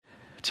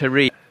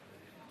Terry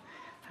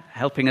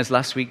helping us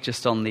last week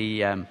just on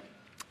the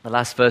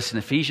last verse in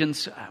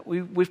Ephesians.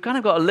 We've kind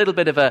of got a little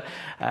bit of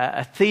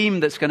a theme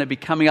that's going to be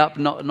coming up,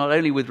 not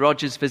only with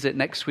Roger's visit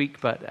next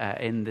week, but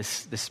in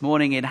this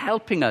morning in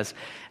helping us.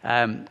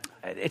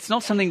 It's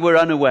not something we're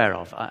unaware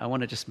of. I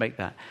want to just make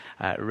that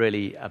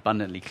really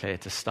abundantly clear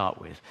to start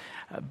with.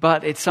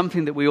 But it's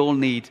something that we all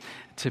need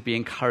to be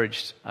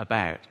encouraged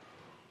about.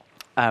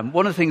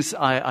 One of the things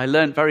I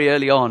learned very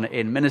early on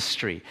in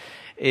ministry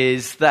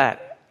is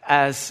that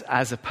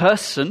as a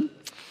person,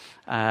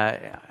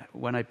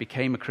 when I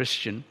became a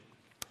Christian,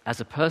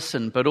 as a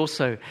person, but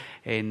also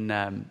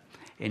in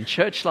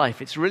church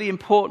life, it's really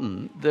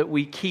important that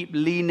we keep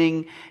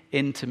leaning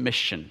into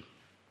mission.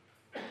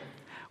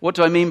 What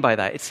do I mean by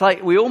that? It's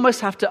like we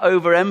almost have to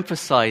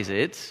overemphasize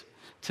it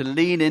to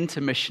lean into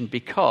mission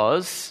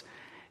because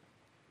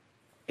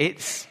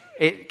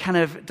it kind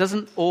of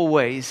doesn't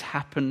always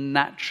happen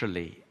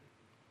naturally.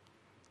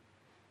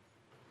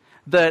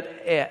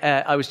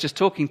 I was just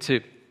talking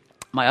to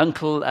my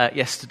uncle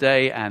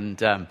yesterday,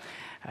 and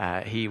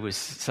he was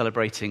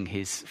celebrating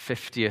his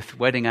 50th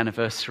wedding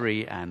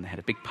anniversary and had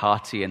a big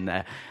party, and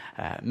their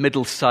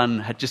middle son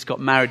had just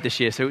got married this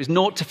year, so it was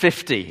 0 to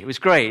 50. It was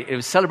great. It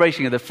was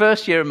celebrating of the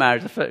first year of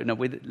marriage,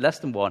 with less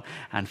than 1,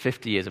 and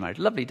 50 years of marriage.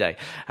 Lovely day.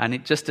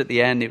 And just at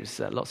the end, it was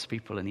lots of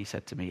people, and he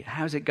said to me,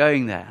 "How's it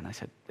going there?"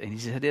 And he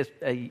said,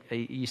 "Are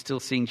you still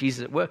seeing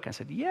Jesus at work?" I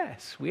said,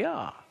 "Yes, we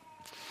are.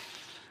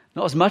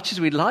 Not as much as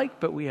we'd like,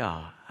 but we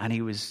are." And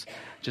he was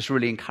just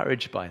really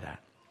encouraged by that.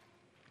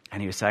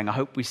 And he was saying, "I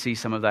hope we see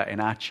some of that in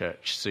our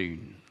church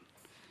soon."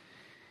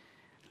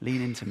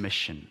 Lean into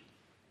mission.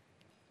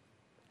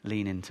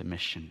 Lean into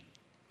mission.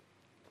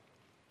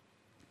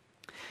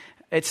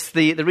 It's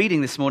the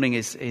reading this morning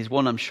is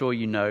one I'm sure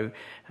you know.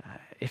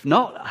 If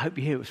not, I hope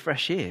you hear it with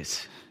fresh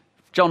ears.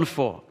 John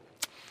 4.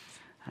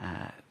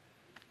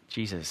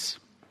 Jesus.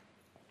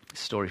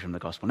 Story from the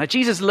gospel. Now,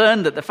 Jesus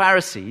learned that the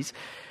Pharisees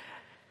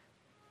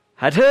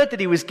had heard that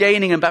he was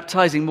gaining and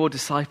baptizing more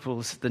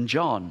disciples than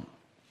John.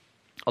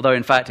 Although,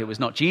 in fact, it was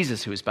not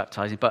Jesus who was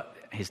baptizing, but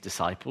his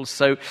disciples.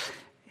 So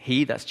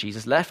he, that's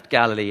Jesus, left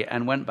Galilee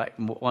and went back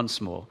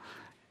once more.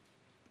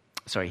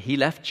 He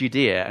left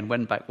Judea and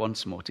went back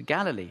once more to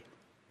Galilee.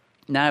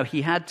 Now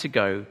he had to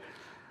go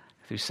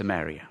through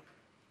Samaria.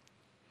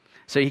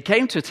 So he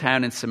came to a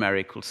town in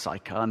Samaria called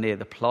Sychar, near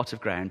the plot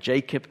of ground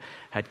Jacob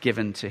had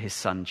given to his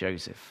son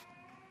Joseph.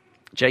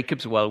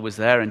 Jacob's well was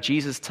there, and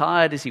Jesus,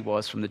 tired as he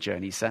was from the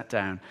journey, sat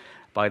down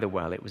by the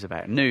well. It was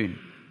about noon.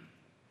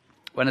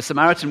 When a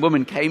Samaritan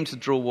woman came to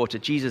draw water,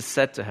 Jesus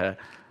said to her,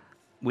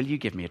 "Will you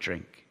give me a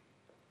drink?"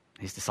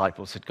 His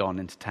disciples had gone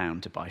into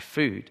town to buy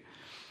food.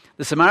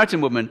 The Samaritan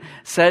woman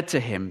said to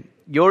him,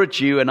 "You're a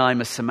Jew and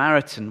I'm a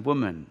Samaritan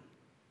woman.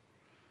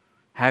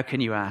 How can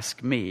you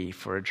ask me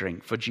for a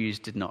drink?" For Jews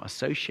do not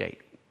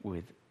associate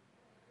with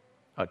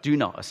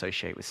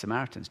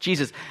Samaritans.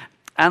 Jesus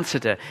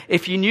answered her,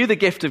 "If you knew the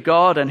gift of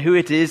God and who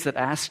it is that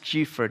asks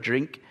you for a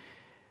drink,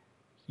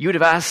 you would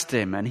have asked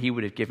him and he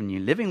would have given you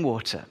living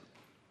water."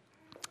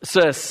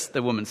 "Sir,"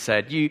 the woman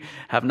said, "you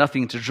have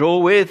nothing to draw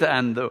with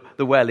and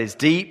the well is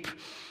deep.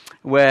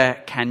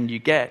 Where can you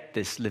get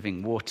this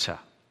living water?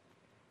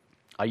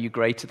 Are you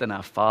greater than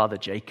our father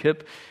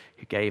Jacob,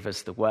 who gave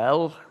us the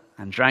well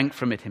and drank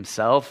from it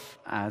himself,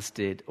 as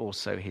did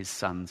also his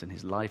sons and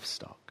his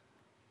livestock?"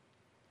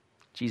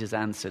 Jesus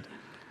answered,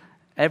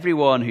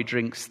 "Everyone who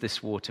drinks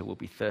this water will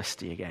be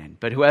thirsty again,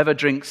 but whoever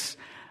drinks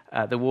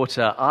the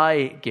water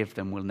I give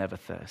them will never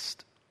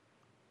thirst.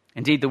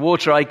 Indeed, the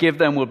water I give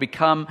them will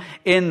become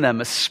in them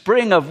a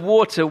spring of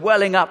water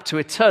welling up to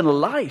eternal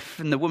life."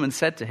 And the woman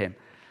said to him,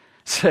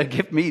 "Sir,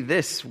 give me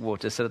this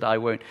water so that I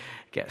won't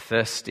get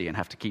thirsty and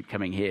have to keep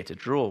coming here to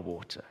draw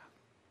water."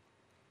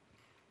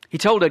 He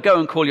told her, "Go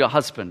and call your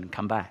husband and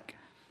come back."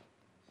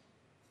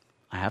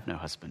 "I have no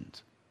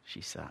husband,"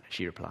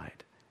 she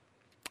replied.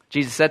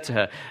 Jesus said to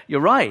her, "You're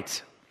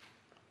right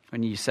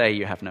when you say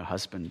you have no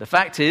husband. The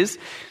fact is,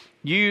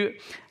 you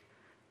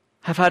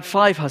have had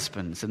 5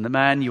 husbands, and the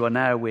man you are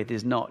now with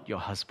is not your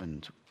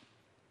husband.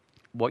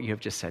 What you have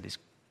just said is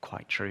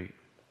quite true."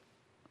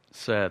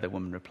 "Sir," the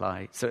woman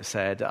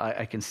said,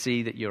 I can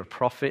see that you're a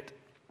prophet.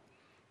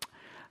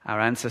 Our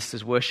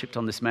ancestors worshipped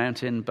on this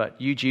mountain, but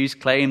you Jews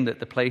claim that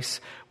the place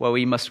where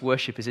we must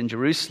worship is in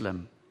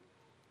Jerusalem."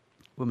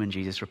 "Woman,"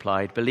 Jesus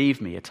replied,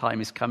 "believe me, a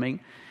time is coming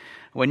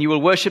when you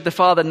will worship the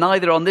Father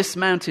neither on this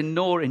mountain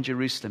nor in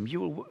Jerusalem.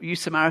 You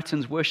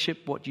Samaritans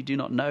worship what you do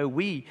not know.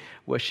 We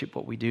worship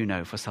what we do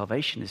know, for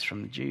salvation is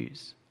from the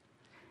Jews.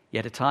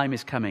 Yet a time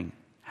is coming,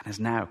 and has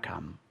now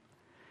come,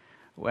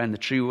 when the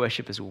true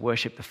worshippers will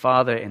worship the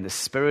Father in the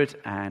Spirit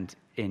and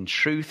in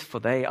truth, for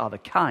they are the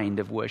kind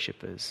of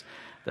worshippers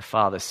the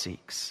Father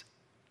seeks.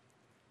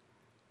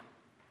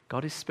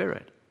 God is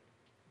spirit,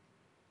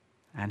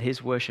 and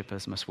his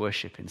worshippers must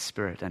worship in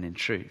spirit and in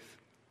truth."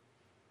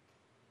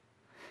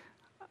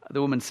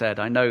 The woman said,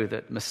 "I know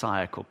that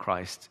Messiah called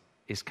Christ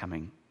is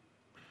coming.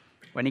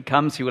 When he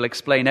comes, he will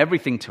explain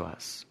everything to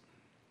us."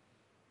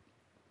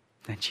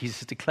 Then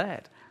Jesus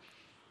declared,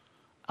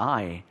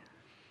 "I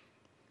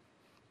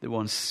the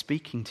one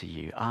speaking to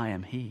you, I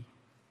am he."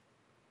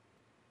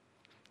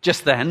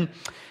 Just then,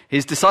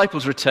 his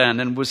disciples returned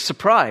and was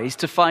surprised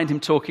to find him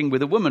talking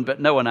with a woman, but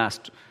no one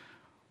asked,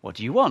 "What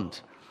do you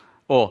want?"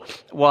 Or,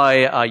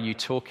 "Why are you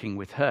talking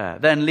with her?"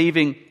 Then,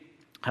 leaving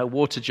her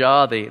water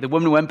jar, the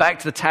woman went back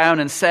to the town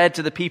and said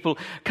to the people,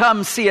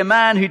 "Come, see a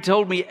man who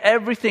told me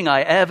everything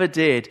I ever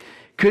did.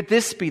 Could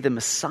this be the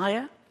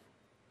Messiah?"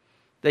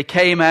 They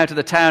came out of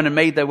the town and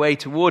made their way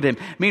toward him.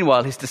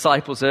 Meanwhile, his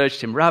disciples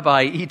urged him,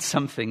 "Rabbi, eat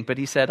something." But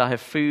he said, "I have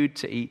food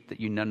to eat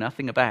that you know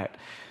nothing about."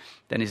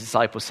 Then his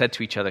disciples said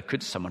to each other,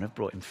 "Could someone have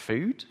brought him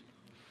food?"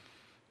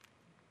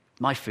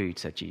 "My food,"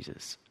 said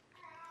Jesus,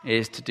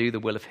 "is to do the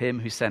will of him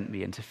who sent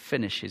me and to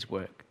finish his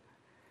work.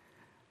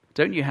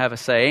 Don't you have a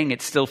saying,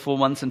 'It's still 4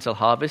 months until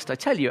harvest'? I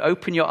tell you,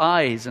 open your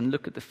eyes and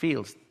look at the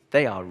fields.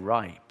 They are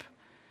ripe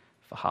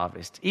for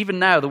harvest. Even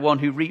now, the one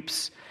who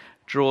reaps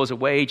draws a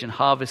wage and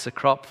harvests a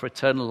crop for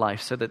eternal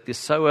life, so that the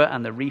sower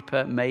and the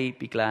reaper may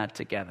be glad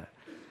together.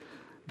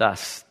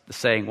 Thus, the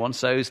saying, 'One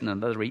sows and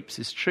another reaps'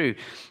 is true.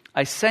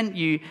 I sent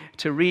you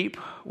to reap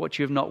what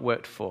you have not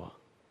worked for.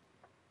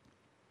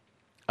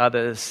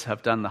 Others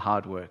have done the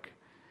hard work,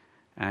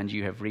 and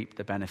you have reaped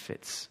the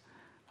benefits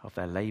of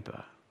their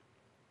labor."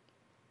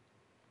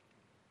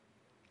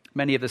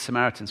 Many of the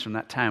Samaritans from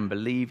that town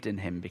believed in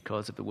him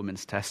because of the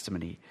woman's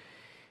testimony.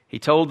 "He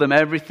told them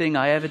everything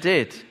I ever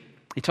did.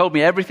 He told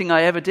me everything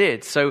I ever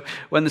did." So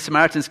when the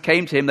Samaritans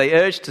came to him, they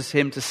urged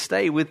him to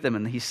stay with them,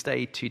 and he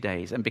stayed 2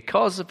 days. And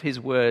because of his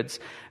words,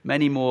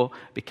 many more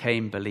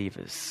became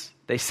believers.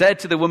 They said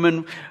to the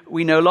woman,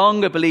 "We no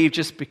longer believe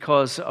just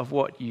because of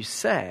what you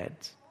said.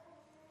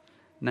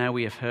 Now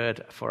we have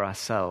heard for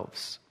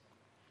ourselves,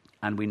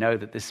 and we know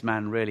that this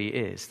man really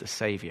is the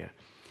Savior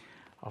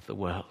of the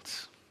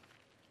world."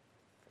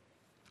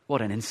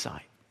 What an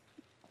insight.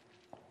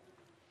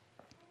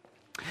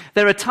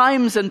 There are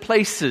times and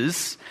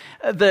places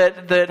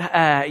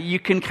that you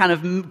can kind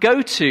of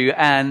go to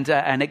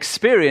and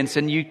experience,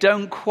 and you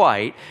don't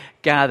quite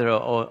gather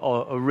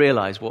or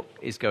realize what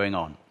is going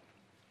on.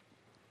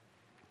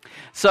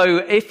 So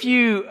if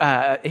you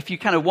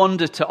kind of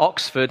wander to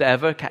Oxford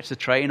ever, catch the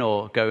train,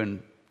 or go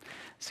and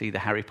see the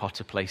Harry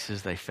Potter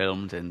places they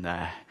filmed in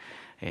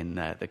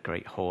the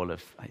Great Hall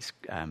of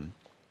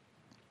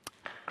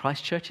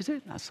Christchurch, is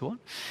it? That's the one.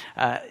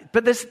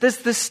 But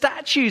there's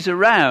statues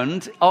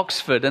around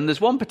Oxford, and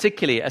there's one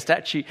particularly, a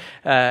statue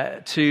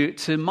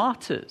to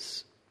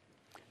martyrs,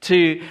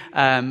 to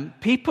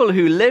people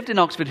who lived in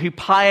Oxford, who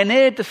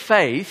pioneered the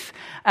faith.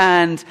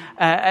 And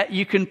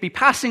you can be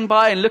passing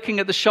by and looking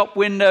at the shop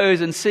windows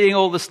and seeing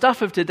all the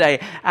stuff of today,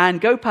 and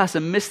go past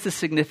and miss the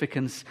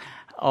significance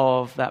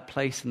of that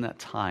place and that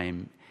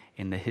time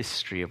in the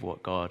history of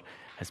what God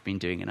has been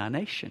doing in our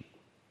nation.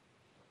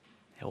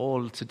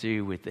 All to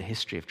do with the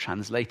history of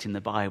translating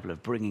the Bible,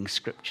 of bringing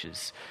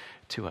scriptures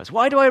to us.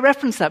 Why do I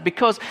reference that?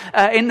 Because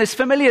in this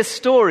familiar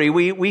story,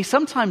 we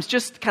sometimes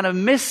just kind of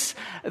miss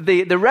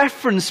the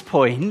reference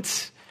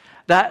point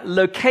that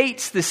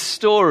locates this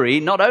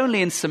story, not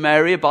only in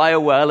Samaria by a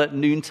well at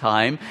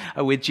noontime,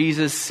 with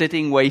Jesus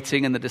sitting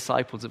waiting, and the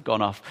disciples have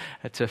gone off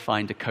to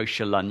find a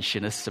kosher lunch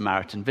in a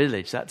Samaritan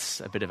village. That's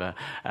a bit of a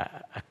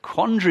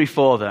quandary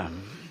for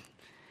them.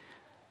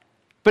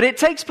 But it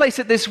takes place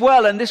at this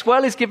well, and this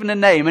well is given a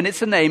name, and it's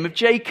the name of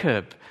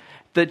Jacob,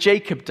 that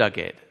Jacob dug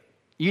it.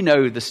 You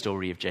know the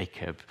story of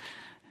Jacob.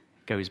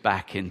 It goes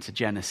back into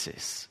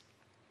Genesis.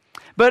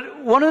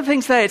 But one of the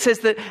things there, it says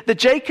that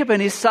Jacob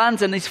and his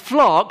sons and his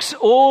flocks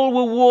all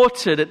were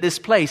watered at this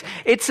place.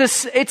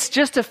 It's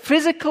just a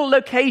physical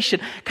location,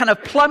 kind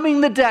of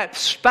plumbing the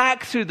depths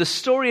back through the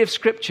story of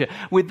Scripture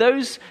with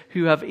those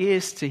who have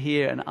ears to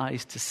hear and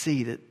eyes to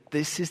see, that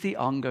this is the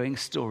ongoing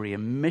story, a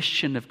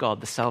mission of God,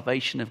 the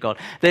salvation of God.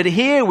 That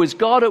here was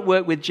God at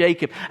work with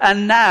Jacob,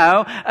 and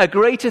now a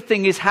greater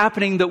thing is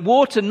happening, that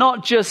water,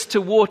 not just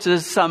to water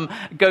some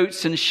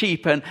goats and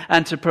sheep and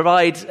to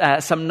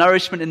provide some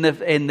nourishment in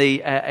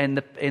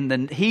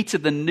the heat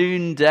of the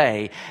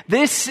noonday.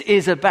 This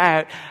is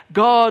about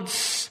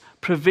God's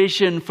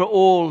provision for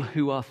all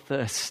who are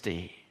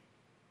thirsty.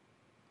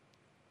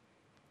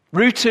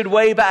 Rooted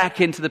way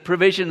back into the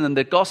provision and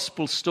the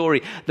gospel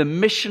story, the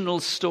missional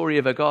story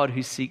of a God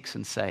who seeks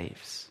and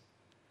saves.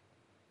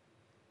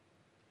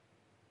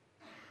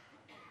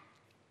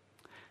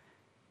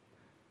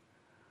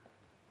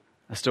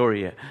 A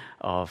story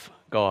of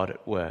God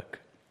at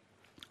work,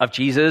 of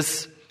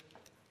Jesus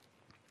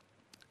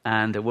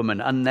and a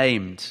woman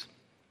unnamed.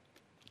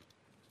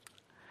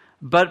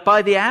 But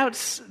by the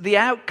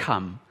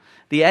outcome,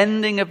 the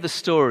ending of the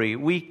story,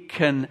 we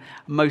can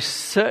most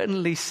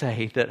certainly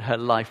say that her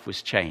life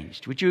was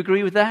changed. Would you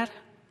agree with that?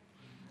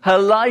 Her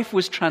life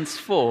was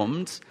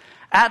transformed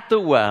at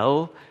the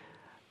well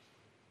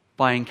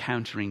by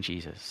encountering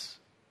Jesus.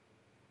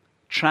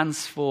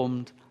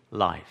 Transformed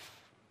life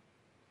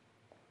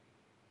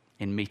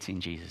in meeting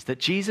Jesus. That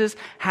Jesus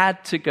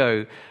had to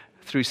go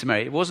through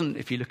Samaria. It wasn't,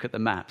 if you look at the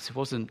maps, it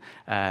was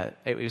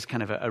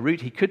kind of a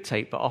route he could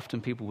take, but often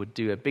people would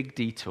do a big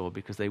detour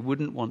because they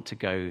wouldn't want to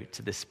go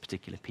to this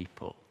particular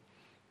people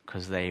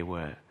because they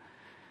were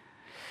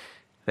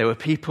They were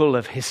people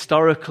of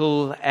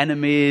historical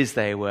enemies.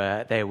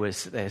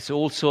 There's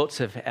all sorts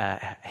of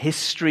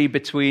history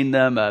between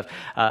them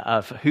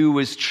of who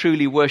was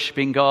truly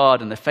worshipping God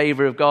and the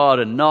favor of God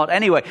and not.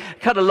 Anyway,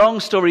 cut a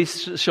long story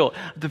short,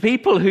 the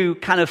people who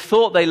kind of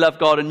thought they loved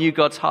God and knew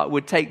God's heart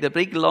would take the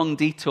big long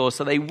detour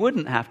so they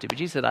wouldn't have to. But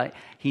Jesus said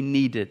he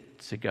needed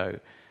to go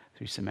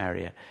through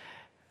Samaria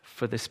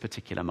for this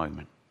particular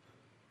moment,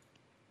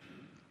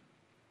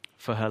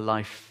 for her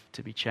life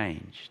to be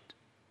changed.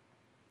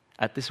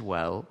 At this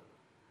well,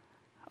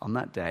 on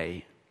that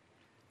day,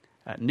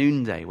 at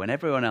noonday, when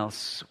everyone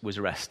else was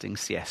resting,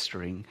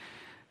 siestaing,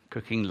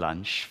 cooking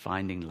lunch,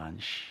 finding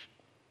lunch,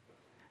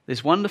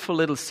 this wonderful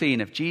little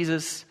scene of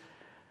Jesus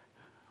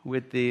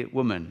with the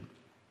woman.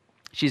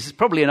 She's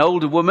probably an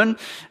older woman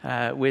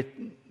we're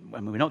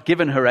not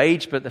given her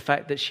age, but the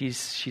fact that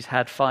she's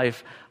had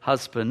 5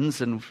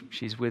 husbands and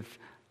she's with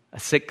a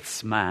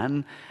 6th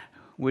man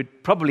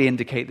would probably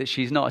indicate that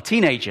she's not a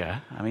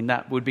teenager. I mean,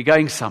 that would be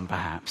going some,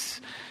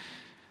 perhaps.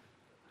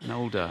 An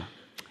older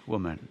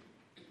woman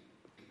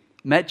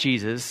met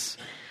Jesus,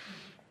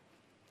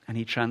 and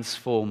he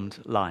transformed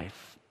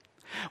life.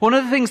 One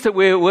of the things that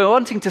we're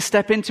wanting to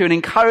step into and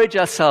encourage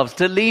ourselves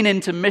to lean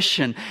into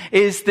mission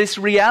is this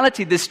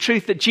reality, this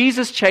truth that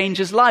Jesus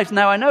changes lives.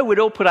 Now, I know we'd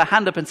all put our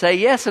hand up and say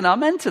yes and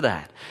amen to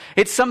that.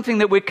 It's something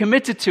that we're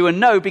committed to and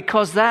know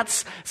because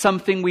that's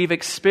something we've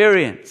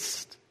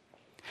experienced.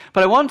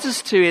 But I want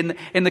us to,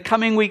 in the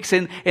coming weeks,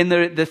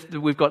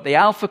 we've got the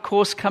Alpha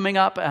course coming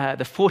up,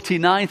 the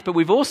 49th, but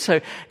we've also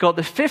got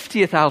the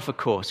 50th Alpha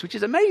course, which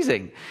is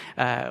amazing.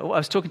 I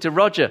was talking to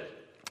Roger,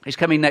 who's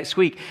coming next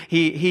week.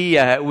 He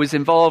was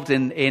involved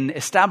in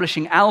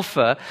establishing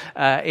Alpha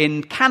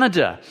in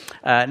Canada.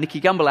 Nicky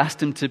Gumbel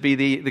asked him to be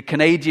the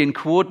Canadian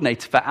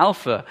coordinator for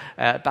Alpha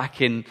back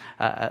in,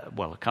 I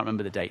can't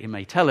remember the date, he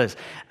may tell us.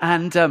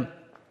 And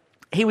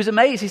he was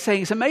amazed. He's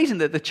saying it's amazing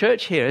that the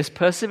church here has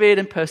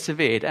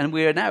persevered, and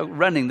we are now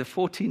running the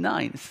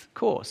 49th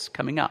course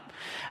coming up.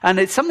 And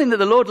it's something that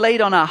the Lord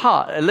laid on our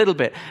heart a little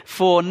bit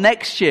for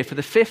next year, for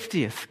the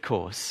 50th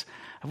course.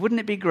 Wouldn't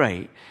it be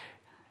great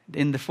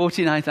in the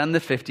 49th and the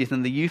 50th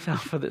and the Youth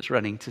Alpha that's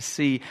running to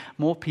see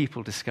more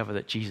people discover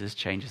that Jesus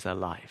changes their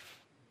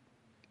life?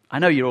 I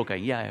know you're all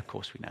going, yeah, of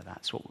course we know that.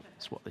 That's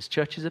what this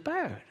church is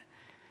about.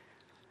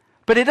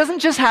 But it doesn't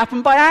just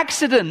happen by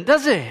accident,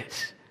 does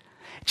it?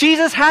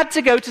 Jesus had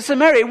to go to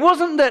Samaria. It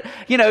wasn't that,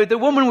 the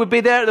woman would be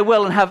there at the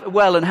well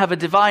and have a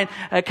divine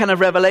kind of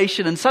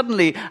revelation and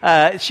suddenly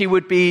she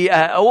would be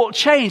all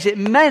changed. It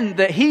meant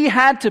that he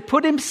had to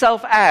put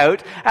himself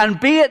out and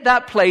be at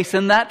that place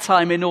and that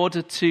time in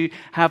order to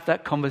have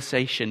that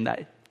conversation,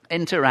 that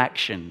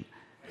interaction,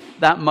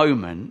 that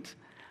moment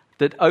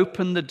that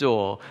opened the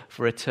door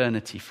for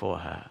eternity for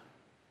her.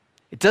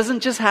 It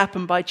doesn't just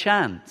happen by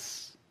chance.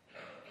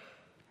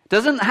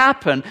 Doesn't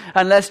happen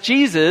unless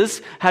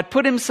Jesus had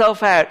put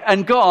himself out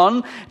and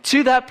gone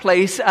to that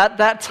place at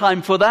that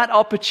time for that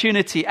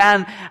opportunity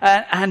and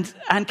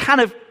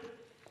kind of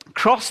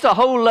crossed a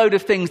whole load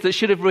of things that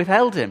should have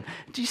withheld him.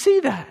 Do you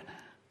see that?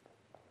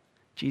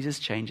 Jesus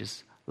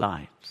changes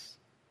lives.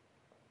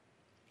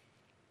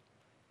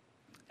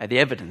 And the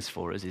evidence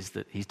for us is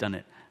that he's done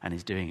it and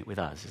he's doing it with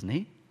us, isn't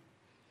he?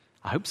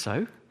 I hope so,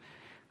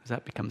 because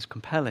that becomes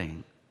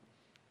compelling.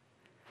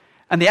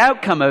 And the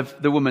outcome of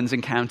the woman's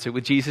encounter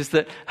with Jesus,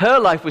 that her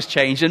life was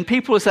changed. And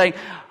people were saying,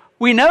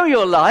 we know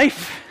your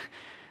life.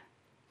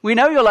 We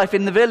know your life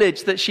in the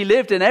village that she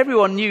lived in.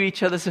 Everyone knew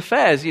each other's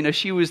affairs.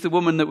 She was the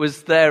woman that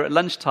was there at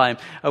lunchtime,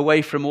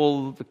 away from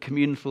all the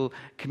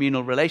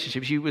communal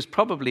relationships. She was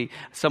probably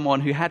someone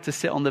who had to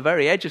sit on the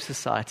very edge of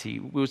society,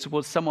 was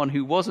someone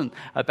who wasn't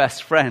a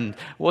best friend,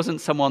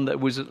 wasn't someone that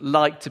was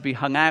liked to be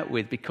hung out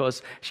with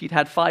because she'd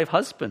had 5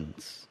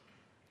 husbands.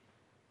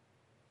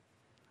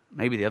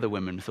 Maybe the other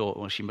women thought,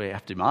 well, she may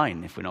have to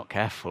mind if we're not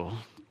careful.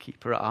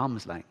 Keep her at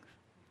arm's length.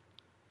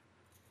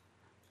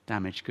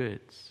 Damaged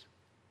goods.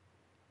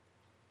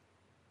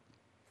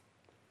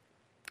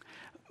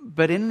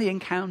 But in the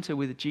encounter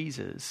with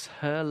Jesus,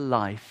 her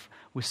life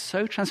was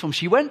so transformed.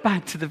 She went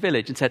back to the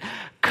village and said,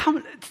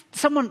 come,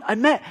 someone I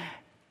met,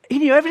 he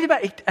knew everything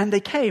about it. And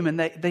they came and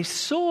they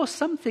saw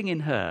something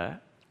in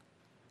her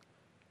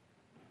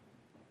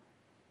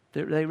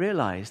that they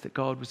realized that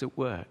God was at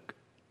work.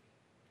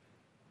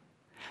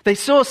 They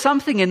saw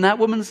something in that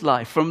woman's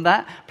life from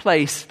that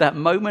place, that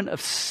moment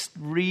of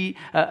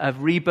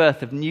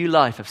rebirth, of new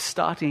life, of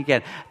starting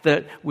again,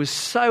 that was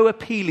so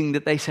appealing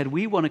that they said,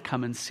 we want to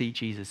come and see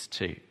Jesus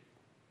too.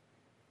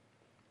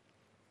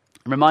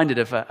 I'm reminded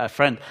of a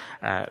friend,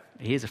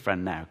 he is a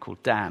friend now,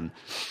 called Dan.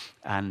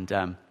 And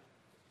it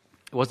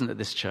wasn't at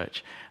this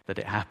church that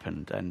it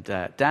happened. And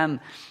Dan,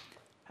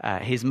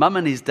 his mum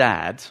and his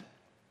dad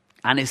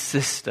and his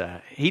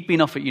sister, he'd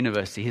been off at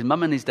university. His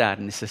mum and his dad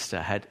and his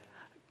sister had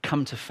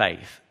come to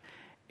faith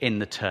in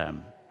the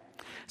term.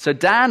 So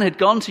Dan had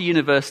gone to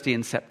university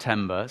in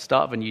September,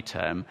 start of a new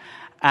term,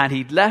 and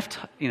he'd left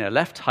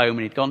home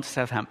and he'd gone to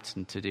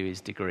Southampton to do his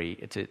degree,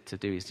 to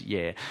do his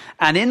year.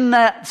 And in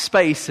that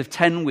space of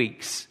 10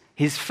 weeks,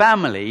 his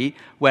family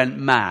went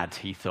mad,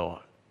 he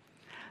thought.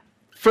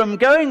 From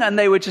going, and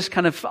they were just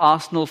kind of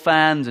Arsenal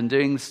fans and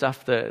doing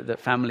stuff that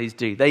families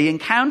do. They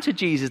encountered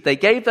Jesus. They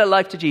gave their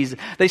life to Jesus.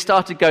 They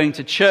started going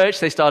to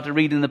church. They started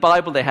reading the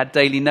Bible. They had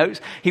daily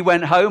notes. He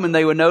went home and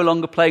they were no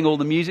longer playing all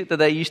the music that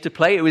they used to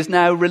play. It was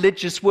now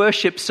religious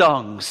worship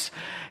songs.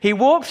 He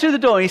walked through the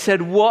door and he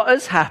said, "What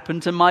has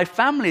happened to my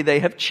family? They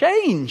have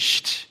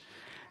changed.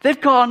 They've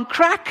gone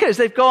crackers.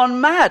 They've gone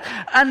mad."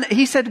 And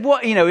he said,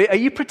 "What, are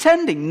you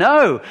pretending?"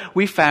 "No,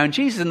 we found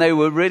Jesus." And they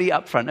were really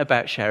upfront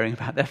about sharing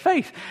about their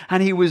faith.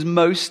 And he was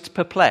most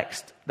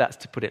perplexed. That's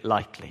to put it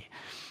lightly.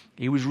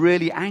 He was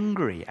really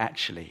angry,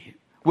 actually.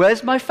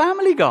 "Where's my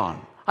family gone?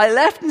 I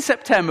left in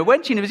September,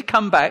 went to university,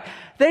 come back.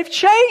 They've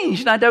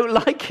changed and I don't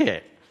like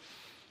it."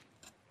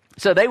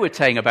 So they were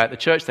saying about the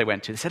church they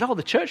went to. They said, "Oh,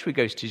 the church we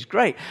go to is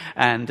great."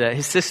 And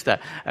his sister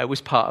was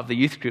part of the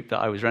youth group that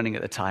I was running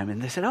at the time.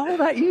 And they said, "Oh,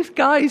 that youth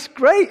guy is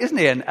great, isn't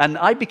he?" And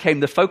I became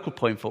the focal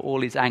point for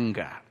all his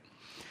anger.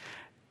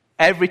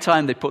 Every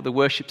time they put the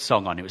worship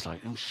song on, it was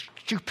like, "Oh,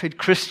 stupid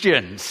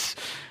Christians.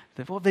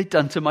 What have they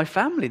done to my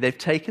family? They've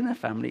taken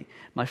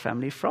my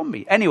family from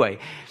me." Anyway,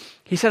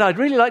 he said, "I'd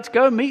really like to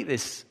go and meet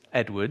this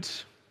Edward."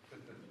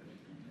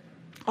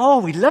 "Oh,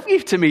 we'd love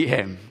you to meet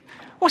him.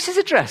 What's his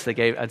address?" They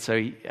gave, and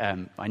so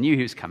I knew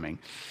he was coming.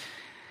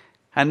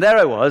 And there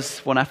I was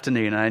one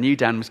afternoon, and I knew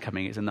Dan was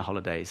coming. It was in the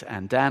holidays.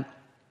 And Dan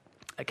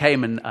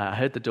came, and I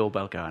heard the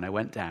doorbell go, and I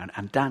went down,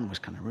 and Dan was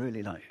kind of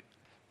really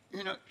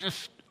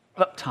just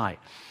uptight.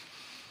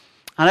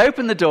 And I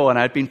opened the door, and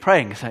I'd been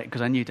praying,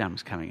 because I knew Dan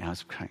was coming. I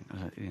was praying,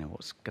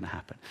 what's going to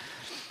happen?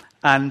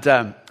 And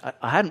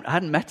I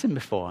hadn't met him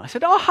before. I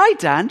said, "Oh, hi,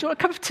 Dan. Do you want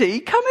a cup of tea?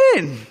 Come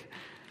in."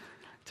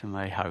 To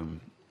my home.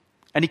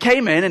 And he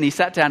came in and he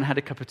sat down and had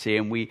a cup of tea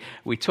and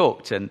we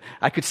talked, and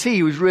I could see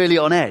he was really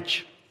on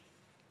edge.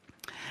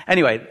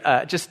 Anyway,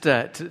 just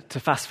to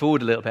fast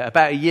forward a little bit,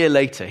 about a year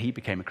later, he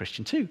became a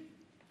Christian too.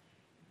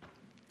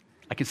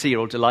 I can see you're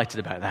all delighted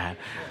about that.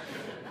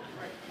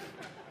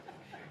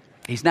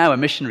 He's now a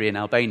missionary in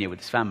Albania with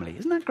his family.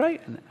 Isn't that great?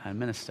 And a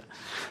minister.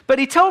 But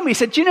he told me, he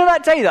said, "Do you know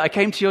that day that I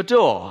came to your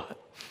door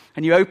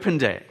and you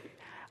opened it?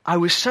 I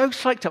was so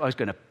psyched up I was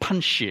going to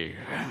punch you."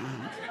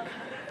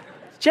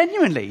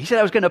 Genuinely, he said,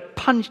 "I was going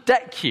to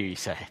deck you," he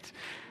said,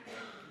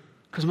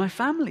 because my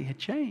family had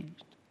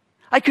changed.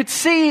 I could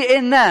see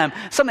in them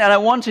something, and I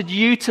wanted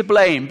you to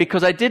blame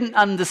because I didn't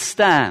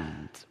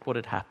understand what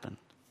had happened.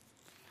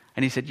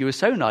 And he said, "You were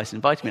so nice,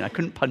 invited me, and I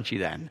couldn't punch you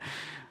then."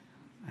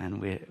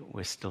 And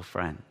we're still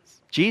friends.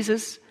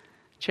 Jesus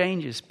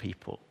changes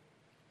people.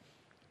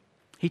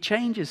 He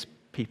changes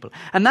people.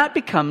 And that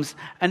becomes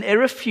an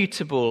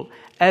irrefutable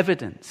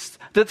evidence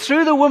that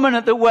through the woman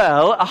at the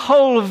well, a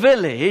whole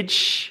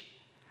village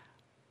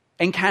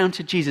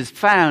encountered Jesus,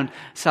 found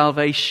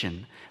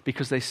salvation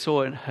because they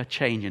saw her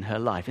change in her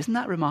life. Isn't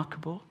that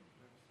remarkable?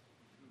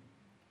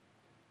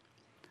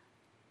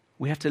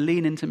 We have to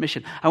lean into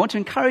mission. I want to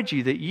encourage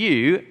you that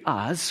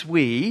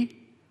we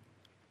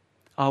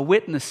are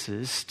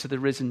witnesses to the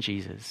risen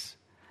Jesus.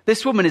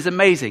 This woman is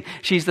amazing.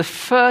 She's the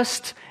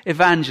first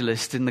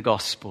evangelist in the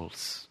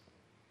Gospels.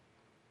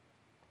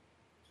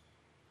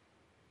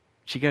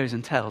 She goes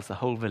and tells the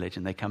whole village,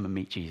 and they come and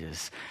meet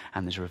Jesus,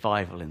 and there's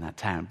revival in that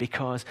town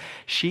because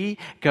she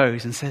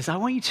goes and says, "I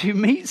want you to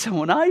meet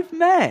someone I've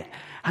met."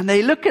 And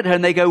they look at her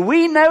and they go,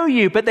 "We know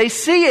you," but they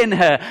see in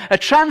her a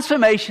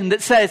transformation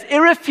that says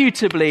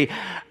irrefutably,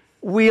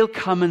 "We'll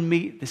come and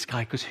meet this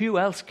guy," because who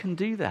else can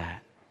do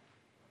that?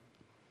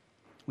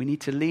 We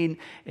need to lean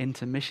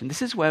into mission.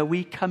 This is where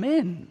we come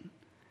in.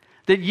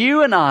 That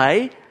you and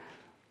I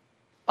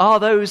are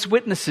those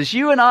witnesses.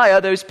 You and I are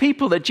those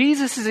people that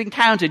Jesus has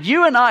encountered.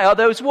 You and I are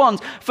those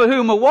ones for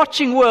whom a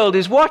watching world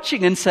is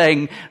watching and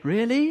saying,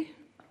 "Really?"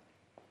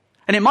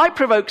 And it might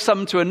provoke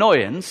some to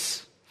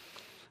annoyance.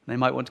 They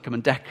might want to come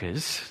and deck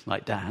us,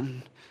 like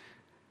Dan.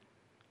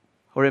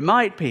 Or it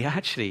might be,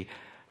 actually,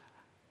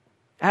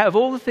 out of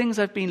all the things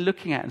I've been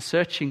looking at and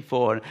searching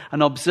for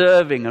and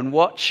observing and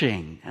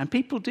watching, and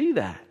people do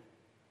that,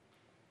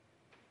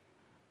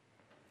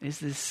 is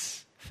this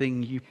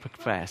thing you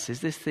profess, is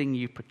this thing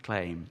you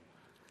proclaim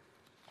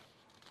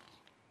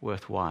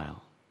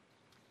worthwhile?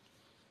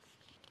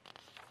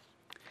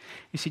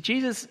 You see,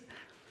 Jesus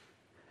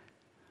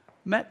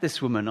met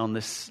this woman on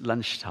this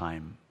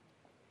lunchtime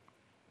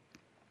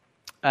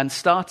and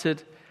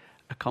started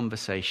a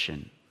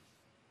conversation.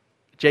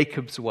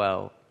 Jacob's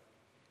well.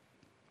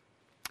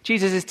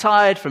 Jesus is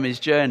tired from his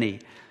journey.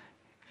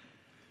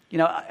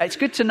 It's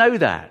good to know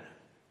that.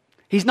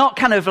 He's not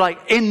kind of like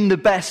in the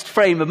best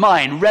frame of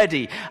mind,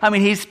 ready.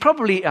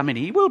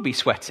 He will be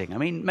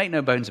sweating. Make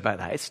no bones about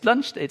that. It's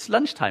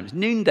lunchtime, it's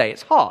noonday,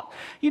 it's hot.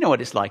 You know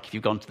what it's like if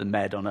you've gone to the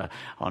Med on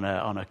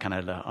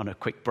a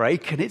quick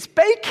break and it's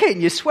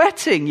baking, you're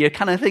sweating, you're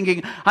kind of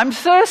thinking, "I'm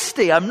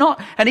thirsty, I'm not,"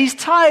 and he's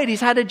tired,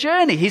 he's had a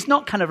journey. He's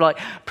not kind of like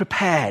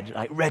prepared,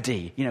 like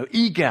ready,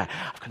 eager.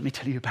 Let me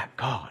tell you about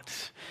God.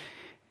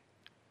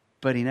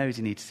 But he knows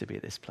he needs to be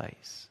at this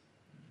place.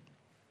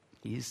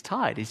 He's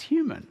tired, he's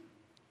human.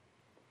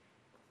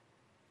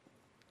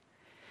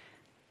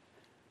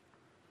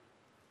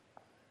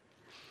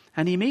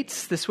 And he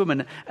meets this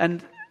woman,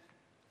 and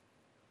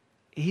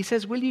he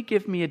says, will you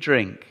give me a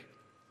drink?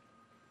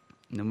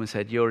 And the woman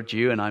said, you're a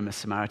Jew and I'm a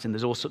Samaritan.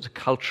 There's all sorts of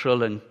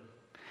cultural and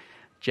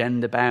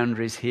gender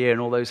boundaries here and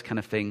all those kind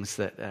of things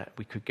that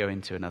we could go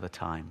into another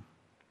time.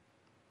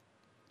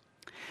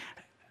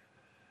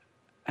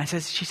 And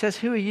she says,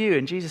 who are you?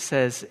 And Jesus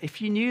says,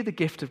 if you knew the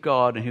gift of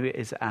God and who it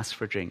is that asks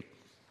for a drink,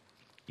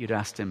 you'd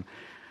asked him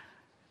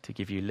to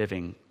give you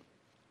living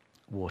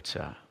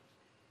water.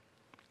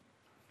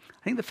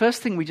 I think the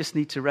first thing we just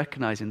need to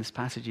recognize in this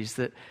passage is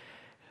that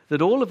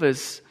all of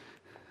us,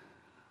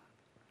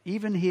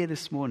 even here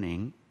this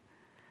morning,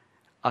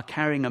 are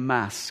carrying a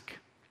mask.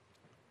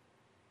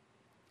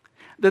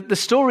 The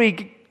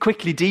story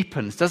quickly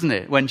deepens, doesn't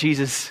it, when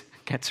Jesus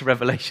gets a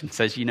revelation,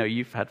 says,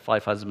 you've had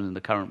 5 husbands and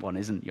the current one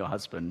isn't your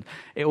husband.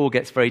 It all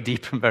gets very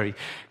deep and very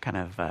kind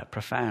of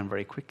profound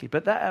very quickly.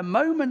 But that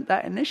moment,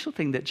 that initial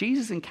thing that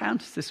Jesus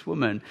encounters this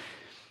woman,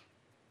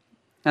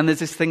 and there's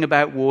this thing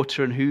about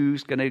water and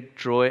who's going to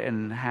draw it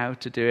and how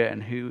to do it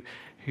and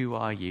who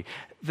are you,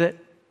 that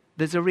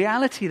there's a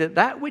reality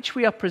that which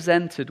we are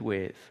presented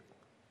with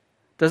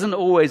doesn't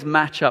always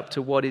match up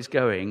to what is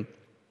going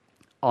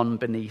on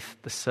beneath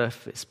the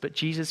surface. But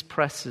Jesus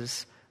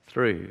presses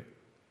through.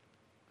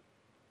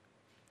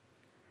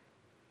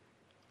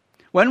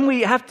 When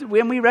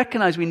we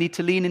recognize we need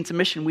to lean into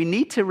mission, we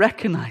need to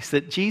recognize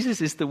that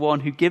Jesus is the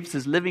one who gives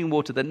us living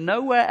water that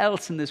nowhere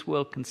else in this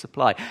world can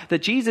supply.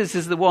 That Jesus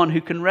is the one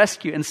who can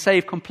rescue and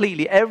save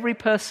completely every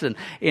person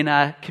in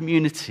our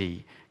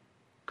community.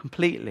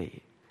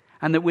 Completely.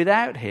 And that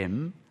without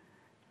him,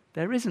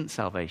 there isn't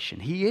salvation.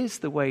 He is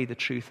the way, the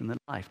truth, and the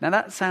life. Now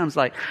that sounds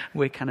like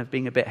we're kind of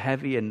being a bit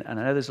heavy, and I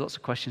know there's lots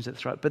of questions that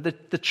throw up, but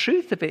the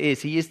truth of it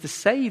is, he is the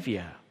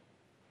Savior.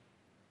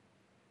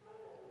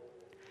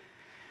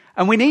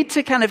 And we need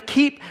to kind of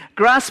keep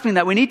grasping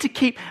that. We need to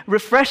keep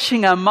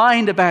refreshing our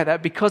mind about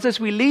that, because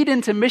as we lead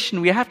into mission,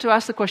 we have to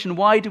ask the question,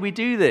 why do we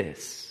do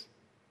this?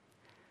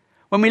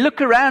 When we look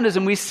around us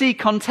and we see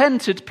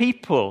contented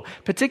people,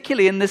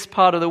 particularly in this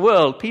part of the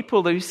world,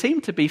 people who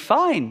seem to be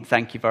fine,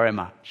 thank you very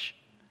much.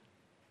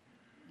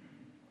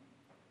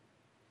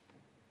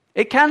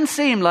 It can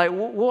seem like,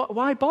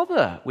 why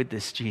bother with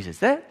this Jesus?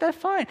 They're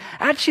fine.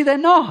 Actually, they're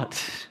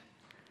not.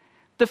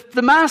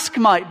 The mask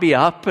might be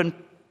up and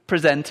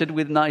presented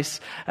with nice,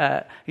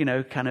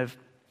 kind of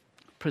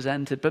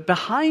presented. But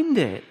behind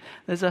it,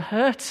 there's a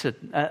hurt,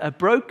 a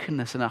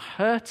brokenness and a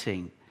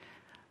hurting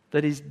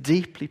that is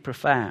deeply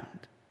profound.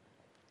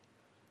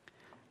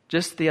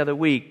 Just the other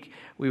week,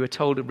 we were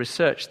told of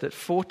research that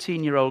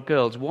 14-year-old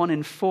girls, 1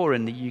 in 4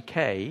 in the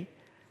UK,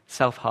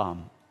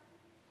 self-harm.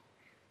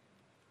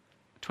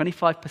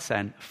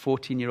 25% of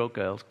 14-year-old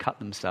girls cut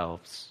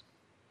themselves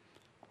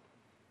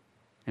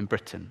in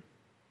Britain.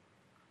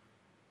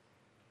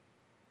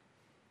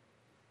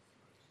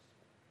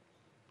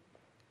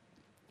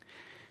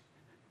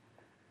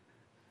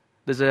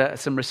 There's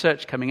some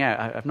research coming out.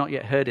 I've not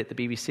yet heard it, the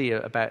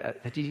BBC, about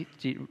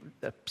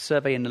a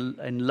survey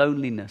in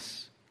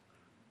loneliness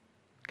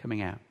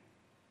coming out.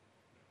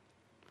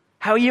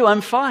 How are you?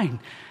 I'm fine.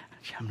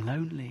 I'm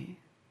lonely.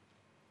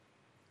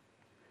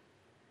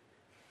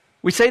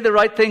 We say the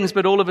right things,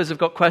 but all of us have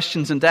got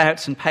questions and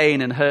doubts and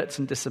pain and hurts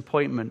and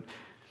disappointment.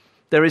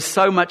 There is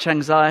so much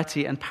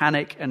anxiety and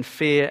panic and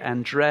fear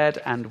and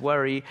dread and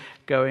worry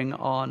going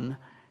on,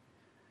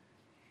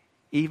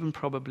 even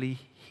probably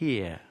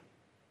here,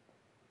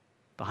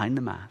 behind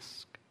the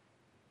mask,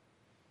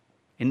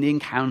 in the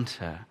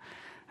encounter,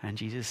 and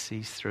Jesus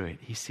sees through it.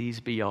 He sees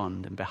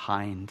beyond and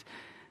behind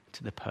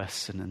to the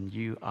person, and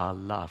you are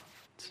loved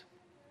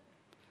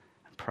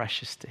and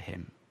precious to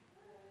him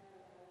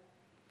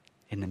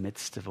in the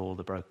midst of all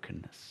the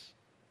brokenness.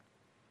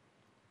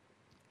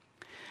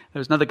 There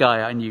was another guy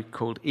I knew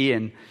called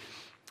Ian,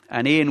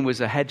 and Ian was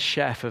a head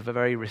chef of a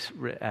very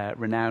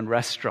renowned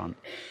restaurant.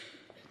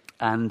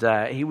 And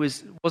he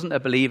wasn't a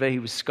believer. He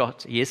is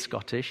Scottish. He is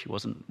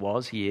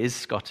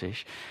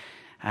Scottish.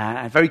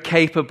 Very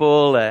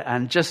capable,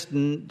 and just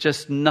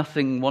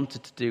nothing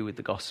wanted to do with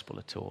the gospel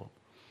at all.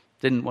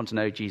 Didn't want to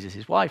know Jesus.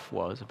 His wife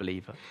was a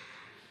believer.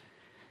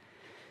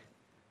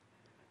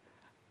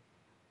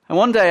 And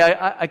one day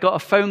I got a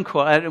phone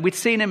call. We'd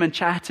seen him and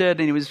chatted,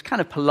 and he was kind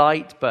of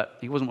polite, but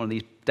he wasn't one of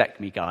these deck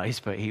me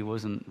guys, but he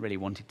wasn't really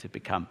wanting to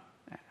become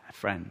a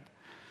friend.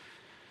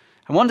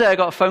 And one day I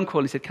got a phone call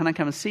and he said, can I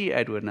come and see you,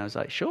 Edward? And I was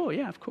like, sure,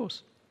 yeah, of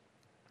course.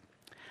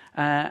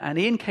 And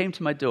Ian came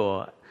to my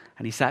door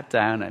and he sat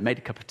down and made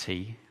a cup of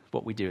tea.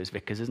 What we do as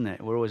vicars, isn't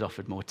it? We're always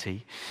offered more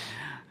tea.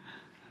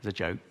 As a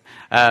joke.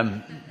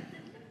 I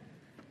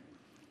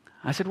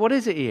said, what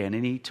is it, Ian?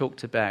 And he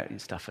talked about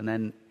and stuff. And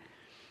then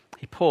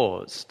he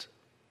paused.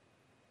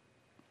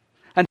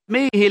 And to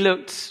me, he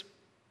looked,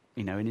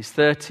 in his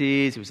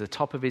 30s. He was at the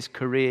top of his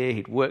career.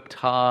 He'd worked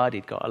hard.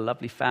 He'd got a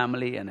lovely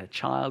family, and a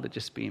child had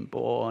just been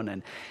born.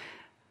 And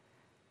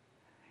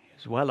he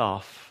was well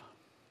off,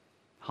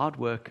 hard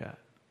worker.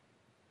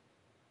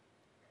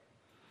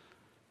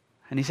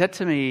 And he said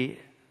to me,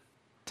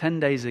 10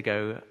 days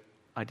ago,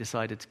 I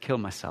decided to kill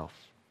myself.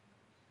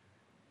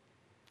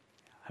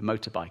 A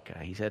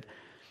motorbiker. He said,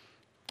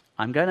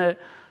 I'm going to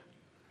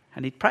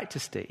And he'd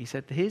practiced it. He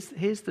said,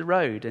 here's the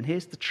road and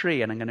here's the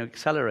tree, and I'm going to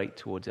accelerate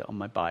towards it on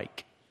my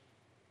bike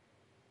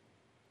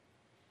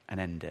and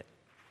end it.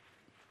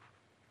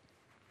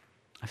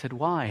 I said,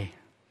 why?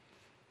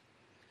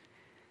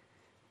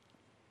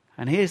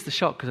 And here's the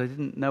shock, because I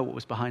didn't know what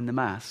was behind the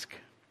mask.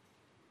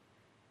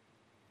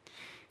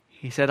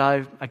 He said,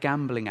 I'm a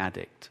gambling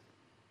addict.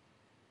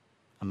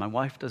 And my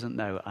wife doesn't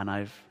know, and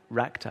I've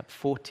racked up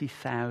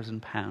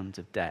 £40,000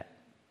 of debt.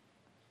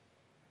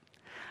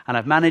 And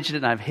I've managed it,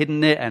 and I've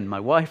hidden it, and my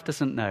wife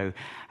doesn't know,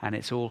 and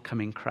it's all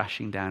coming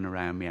crashing down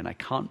around me, and I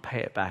can't pay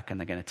it back, and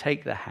they're going to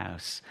take the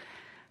house,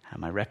 and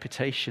my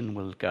reputation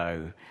will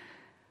go.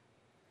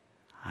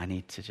 I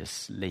need to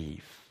just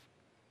leave.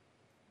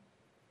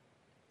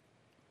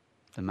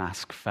 The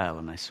mask fell,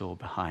 and I saw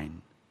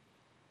behind.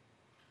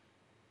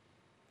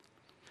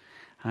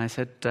 And I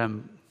said,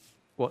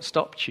 what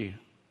stopped you?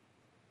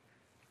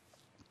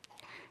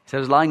 He said, I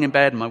was lying in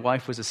bed, and my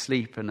wife was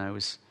asleep, and it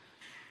was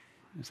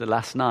the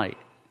last night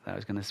that I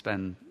was going to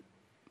spend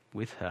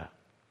with her.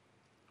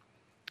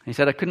 He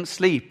said, I couldn't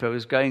sleep. I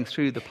was going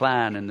through the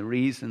plan and the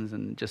reasons,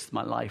 and just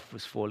my life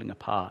was falling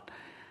apart.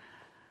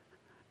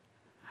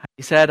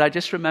 He said, I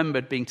just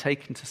remembered being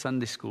taken to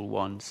Sunday school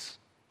once.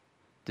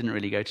 Didn't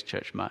really go to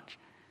church much.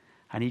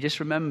 And he just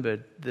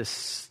remembered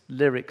this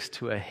lyrics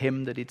to a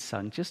hymn that he'd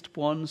sung, just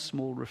one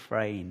small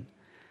refrain.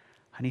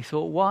 And he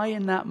thought, why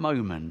in that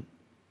moment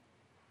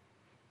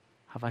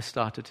have I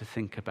started to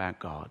think about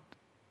God?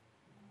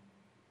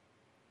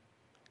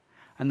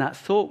 And that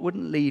thought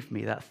wouldn't leave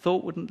me.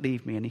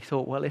 And he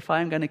thought, well, if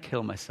I'm going to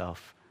kill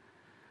myself,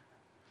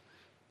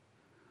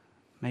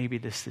 maybe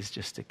this is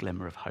just a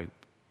glimmer of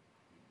hope.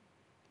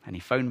 And he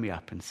phoned me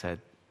up and said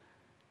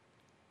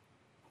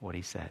what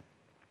he said.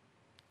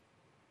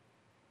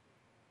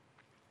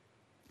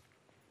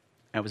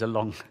 It was a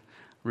long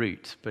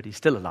route, but he's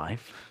still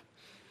alive,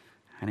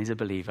 and he's a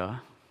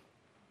believer.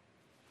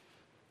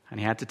 And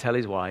he had to tell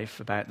his wife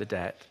about the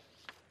debt.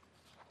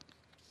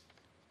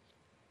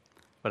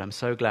 But I'm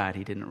so glad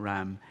he didn't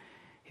ram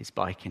his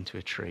bike into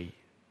a tree.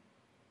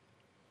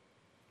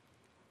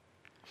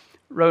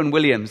 Rowan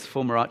Williams,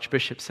 former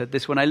Archbishop, said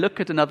this, when I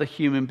look at another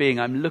human being,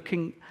 I'm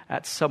looking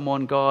at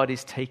someone God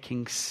is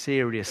taking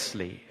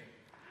seriously.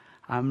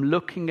 I'm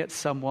looking at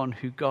someone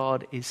who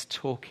God is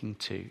talking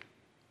to.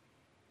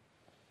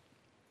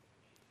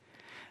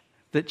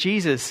 That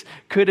Jesus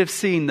could have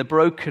seen the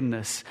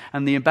brokenness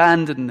and the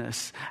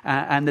abandonedness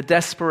and the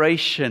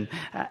desperation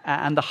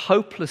and the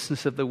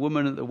hopelessness of the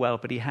woman at the well,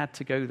 but he had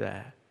to go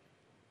there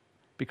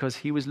because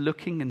he was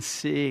looking and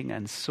seeing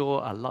and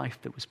saw a life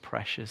that was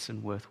precious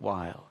and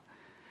worthwhile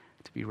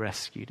to be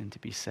rescued and to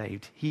be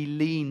saved. He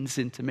leans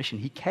into mission.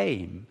 He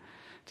came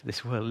to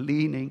this world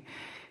leaning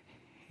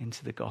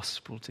into the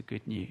gospel, to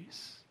good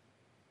news.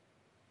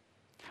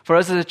 For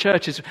us as a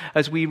church,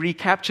 as we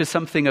recapture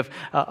something of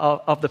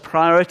the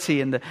priority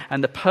and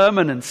the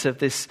permanence of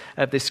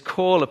this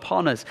call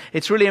upon us,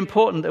 it's really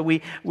important that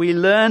we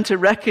learn to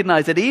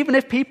recognize that even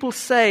if people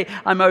say,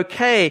 I'm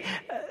okay,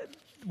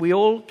 we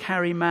all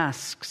carry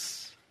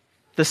masks.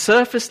 The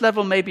surface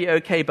level may be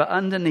okay, but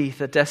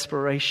underneath a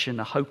desperation,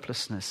 a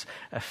hopelessness,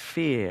 a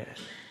fear,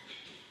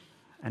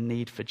 a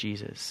need for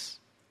Jesus.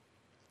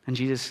 And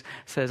Jesus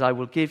says, I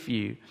will give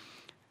you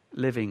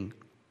living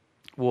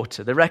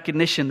water. The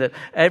recognition that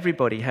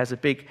everybody has a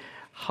big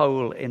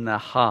hole in their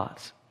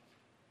heart.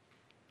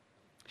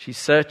 She's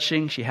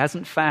searching. She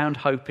hasn't found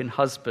hope in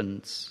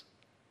husbands.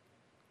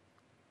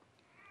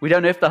 We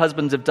don't know if the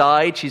husbands have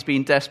died. She's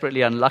been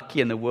desperately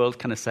unlucky, and the world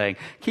kind of saying,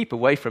 keep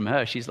away from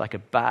her. She's like a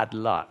bad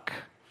luck.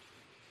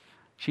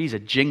 She's a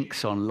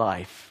jinx on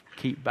life.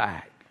 Keep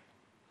back.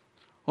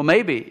 Or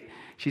maybe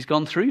she's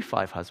gone through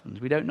 5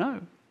 husbands. We don't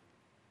know.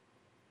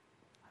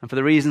 And for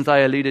the reasons I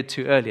alluded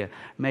to earlier,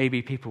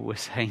 maybe people were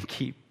saying,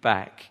 keep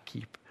back,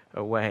 keep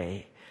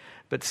away.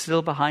 But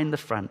still behind the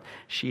front,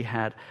 she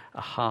had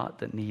a heart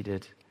that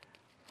needed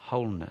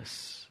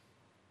wholeness,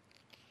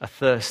 a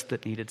thirst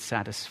that needed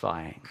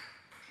satisfying,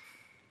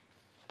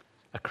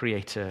 a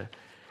creator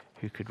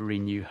who could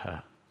renew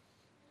her.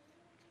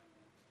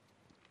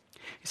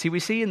 You see, we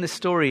see in this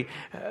story,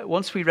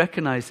 once we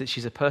recognize that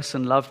she's a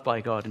person loved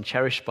by God and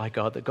cherished by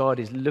God, that God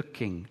is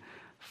looking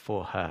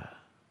for her.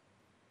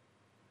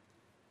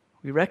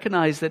 We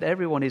recognize that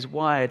everyone is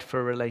wired for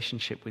a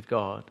relationship with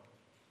God.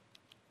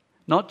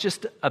 Not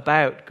just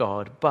about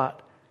God, but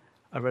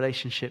a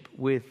relationship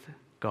with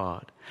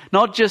God.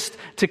 Not just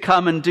to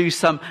come and do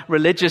some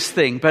religious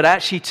thing, but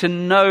actually to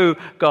know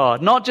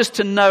God. Not just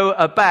to know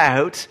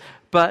about,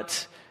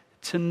 but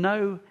to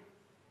know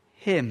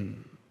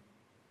Him.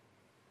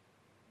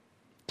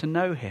 To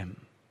know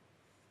Him.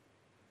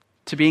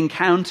 To be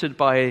encountered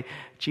by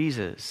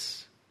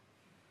Jesus.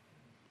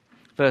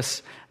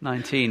 Verse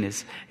 19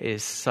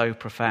 is so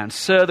profound.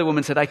 Sir, the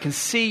woman said, I can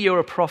see you're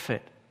a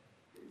prophet.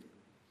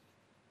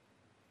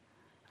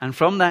 And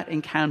from that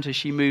encounter,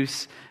 she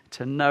moves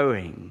to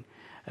knowing,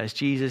 as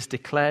Jesus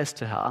declares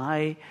to her,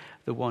 I,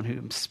 the one who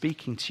am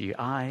speaking to you,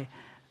 I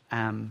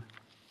am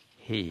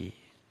He.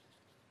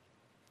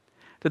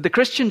 That the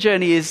Christian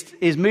journey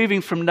is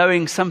moving from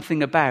knowing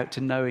something about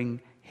to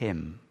knowing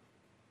him.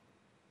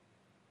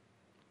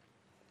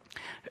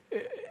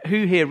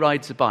 Who here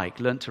rides a bike,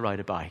 learnt to ride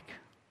a bike?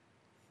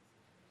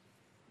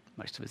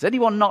 Most of us.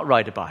 Anyone not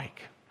ride a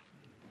bike?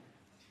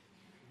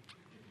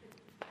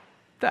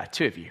 There,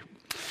 two of you.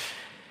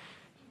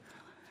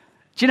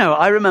 Do you know,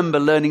 I remember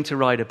learning to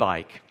ride a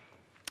bike.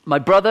 My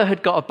brother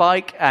had got a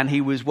bike and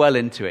he was well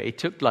into it. He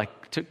took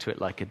to it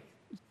like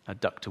a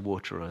duck to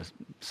water, or a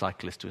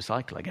cyclist to a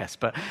cycle, I guess.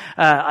 But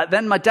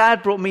then my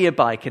dad brought me a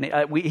bike, and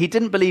he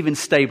didn't believe in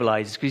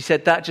stabilizers because he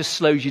said that just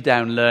slows you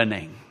down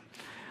learning.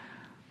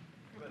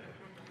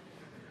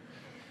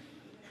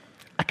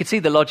 I could see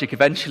the logic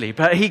eventually,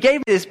 but he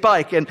gave me this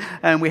bike,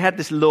 and we had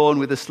this lawn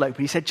with a slope,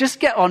 and he said, just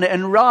get on it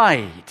and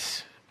ride.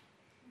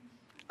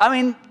 I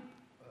mean,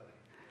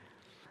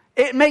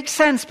 it makes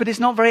sense, but it's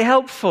not very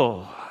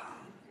helpful.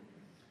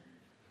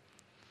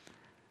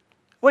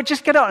 Well,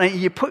 just get on it.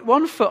 You put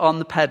one foot on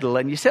the pedal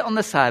and you sit on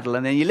the saddle,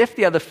 and then you lift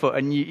the other foot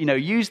and you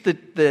use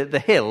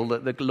the hill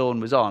that the lawn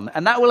was on,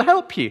 and that will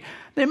help you.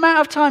 The amount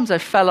of times I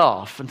fell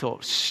off and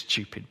thought,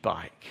 stupid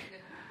bike.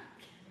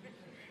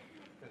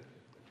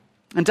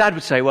 And Dad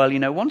would say, well,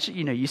 once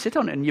you sit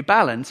on it and you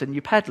balance and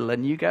you pedal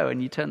and you go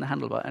and you turn the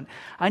handlebar. And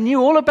I knew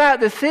all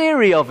about the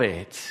theory of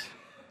it.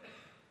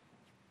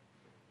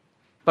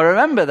 But I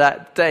remember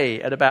that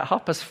day at about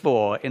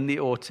 4:30 in the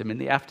autumn, in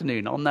the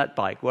afternoon, on that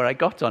bike, where I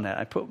got on it,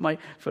 I put my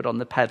foot on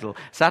the pedal,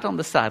 sat on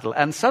the saddle,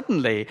 and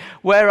suddenly,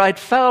 where I'd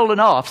fallen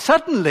off,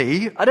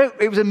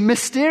 it was a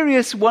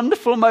mysterious,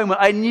 wonderful moment.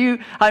 I knew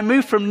I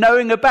moved from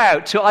knowing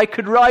about to I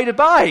could ride a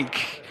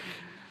bike.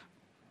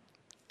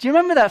 Do you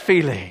remember that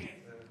feeling?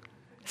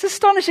 It's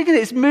astonishing, isn't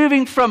it? It's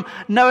moving from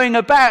knowing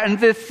about and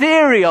the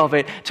theory of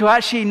it to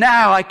actually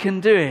now I can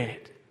do it.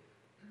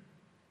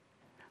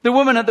 The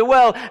woman at the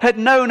well had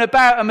known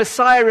about a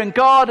Messiah and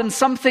God and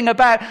something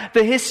about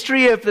the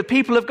history of the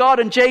people of God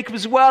and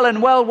Jacob's well,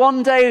 and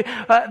one day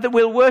that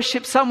we'll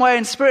worship somewhere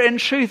in spirit and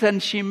truth.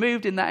 And she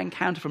moved in that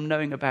encounter from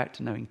knowing about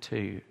to knowing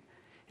to.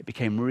 It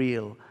became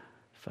real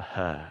for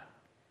her.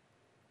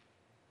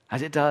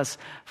 As it does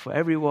for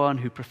everyone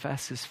who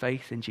professes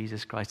faith in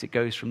Jesus Christ, it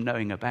goes from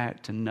knowing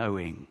about to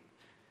knowing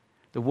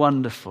the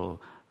wonderful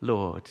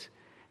Lord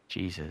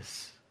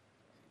Jesus.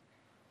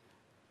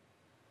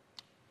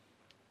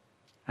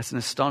 That's an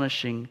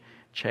astonishing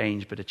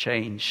change, but a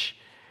change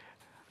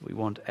we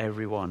want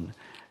everyone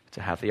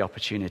to have the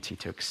opportunity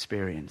to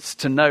experience,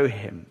 to know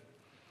him,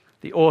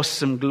 the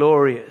awesome,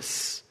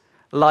 glorious,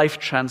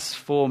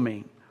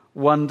 life-transforming,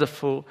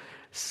 wonderful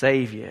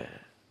Savior.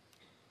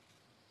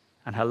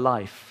 And her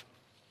life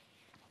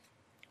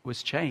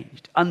was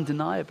changed,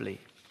 undeniably.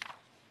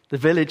 The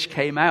village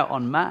came out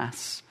en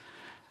masse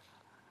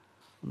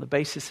on the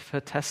basis of her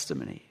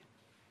testimony.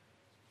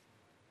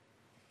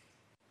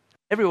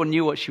 Everyone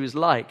knew what she was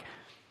like.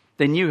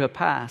 They knew her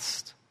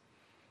past.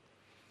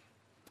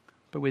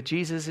 But with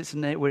Jesus,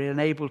 we're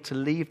enabled to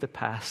leave the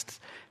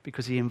past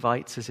because he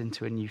invites us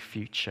into a new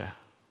future.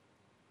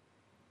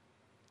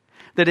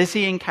 That as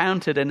he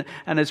encountered, and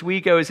as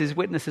we go as his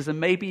witnesses, and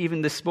maybe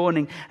even this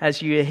morning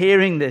as you're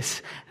hearing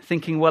this,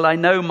 thinking, well, I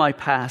know my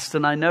past,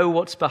 and I know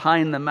what's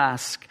behind the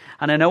mask,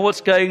 and I know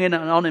what's going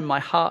on in my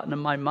heart and in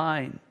my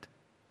mind.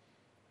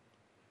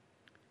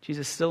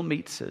 Jesus still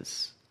meets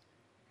us.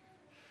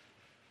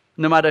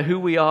 No matter who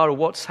we are or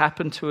what's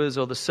happened to us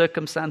or the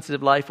circumstances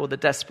of life or the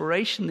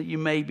desperation that you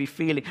may be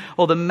feeling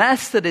or the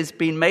mess that has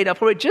been made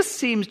up, or it just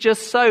seems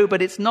just so,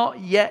 but it's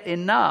not yet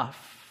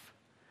enough.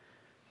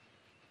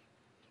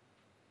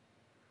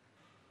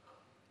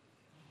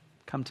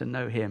 Come to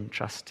know him,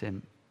 trust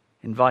him,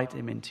 invite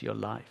him into your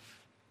life.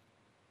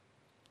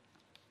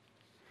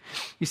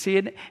 You see,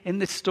 in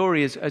this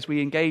story, as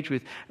we engage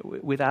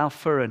with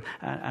Alpha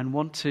and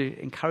want to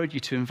encourage you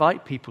to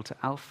invite people to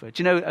Alpha.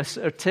 Do you know,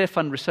 a Tear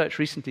Fund research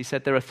recently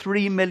said there are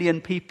 3 million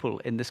people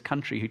in this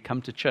country who'd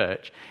come to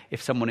church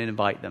if someone would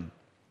invite them.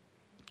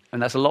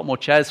 And that's a lot more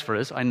chairs for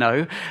us, I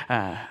know.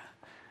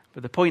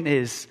 But the point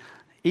is,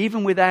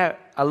 even without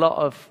a lot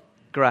of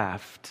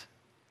graft,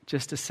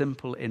 just a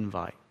simple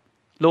invite.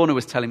 Lorna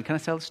was telling me, can I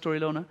tell the story,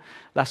 Lorna?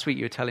 Last week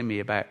you were telling me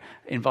about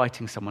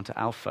inviting someone to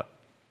Alpha.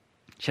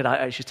 She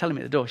was telling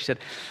me at the door, she said,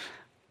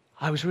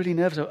 I was really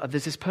nervous.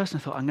 There's this person,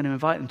 I thought, I'm going to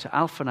invite them to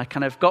Alpha, and I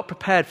kind of got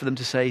prepared for them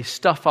to say,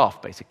 stuff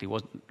off, basically. It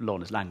wasn't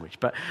Lorna's language,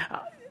 but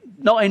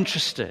not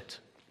interested.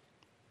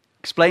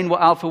 Explained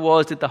what Alpha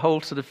was, did the whole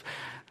sort of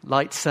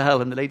light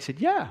sell, and the lady said,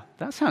 yeah,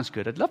 that sounds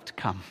good, I'd love to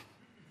come.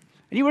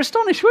 And you were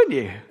astonished, weren't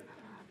you?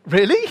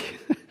 Really?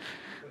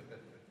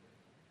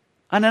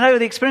 And I know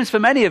the experience for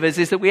many of us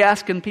is that we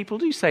ask and people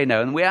do say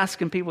no. And we ask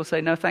and people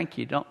say, no, thank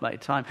you, not my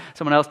time.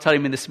 Someone else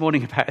telling me this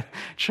morning about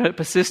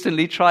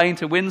persistently trying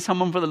to win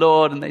someone for the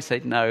Lord. And they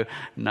say, no,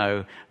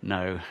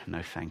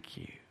 thank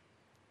you.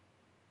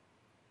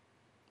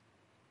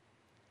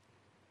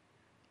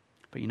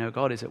 But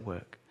God is at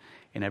work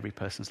in every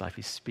person's life.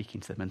 He's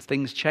speaking to them. And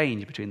things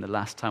change between the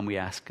last time we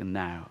ask and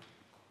now.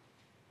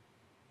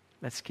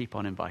 Let's keep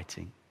on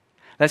inviting.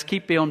 Let's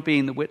keep on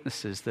being the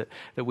witnesses that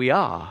we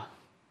are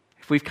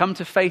If we've come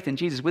to faith in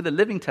Jesus with a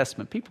living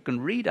testament, people can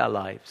read our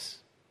lives.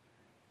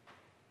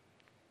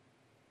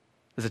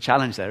 There's a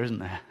challenge there, isn't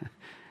there?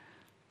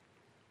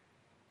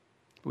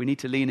 We need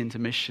to lean into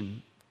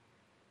mission.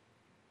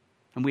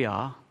 And we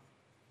are.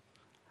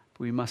 But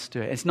we must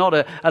do it. It's not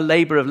a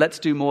labor of let's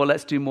do more,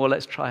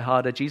 let's try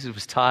harder. Jesus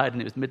was tired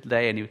and it was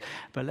midday,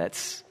 but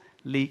let's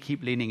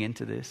keep leaning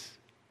into this.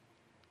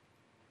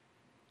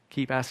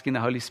 Keep asking the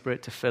Holy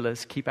Spirit to fill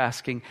us. Keep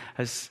asking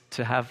us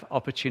to have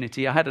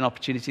opportunity. I had an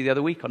opportunity the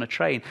other week on a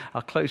train.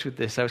 I'll close with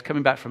this. I was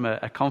coming back from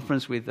a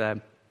conference with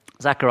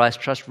Zacharias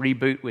Trust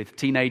Reboot with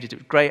teenagers. It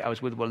was great. I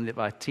was with one of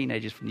my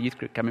teenagers from the youth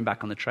group coming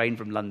back on the train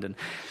from London.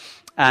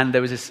 And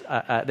there was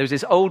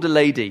this older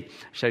lady,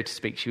 so to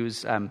speak. She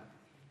was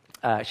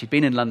she'd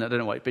been in London, I don't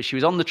know what, but she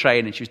was on the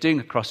train and she was doing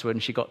a crossword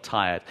and she got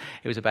tired.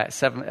 It was about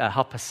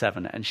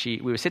 7:30,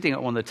 and we were sitting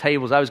at one of the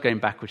tables. I was going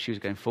backwards, she was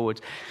going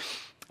forwards.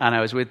 And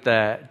I was with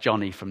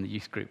Johnny from the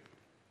youth group.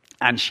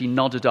 And she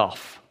nodded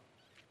off.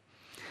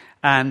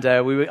 And I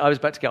was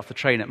about to get off the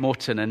train at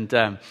Moreton. And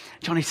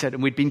Johnny said,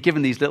 and we'd been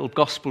given these little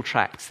gospel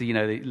tracts, the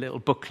little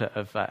booklet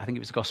of, I think it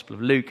was the Gospel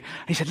of Luke.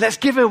 And he said, let's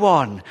give her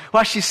one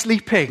while she's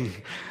sleeping.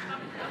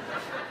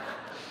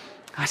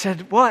 I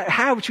said, what?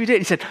 How would you do it?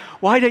 He said,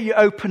 why don't you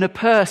open a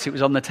purse? It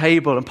was on the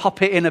table and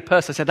pop it in a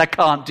purse. I said, I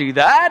can't do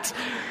that.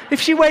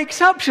 If she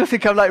wakes up, she'll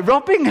think I'm like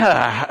robbing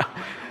her.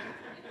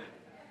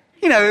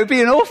 It would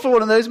be an awful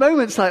one of those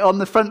moments, like on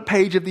the front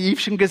page of the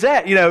Evesham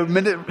Gazette,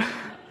 I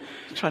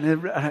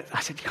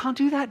said, you can't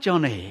do that,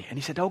 Johnny. And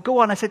he said, oh, go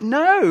on. I said,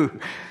 no.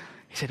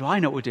 He said, well, I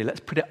know what we'll do. Let's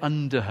put it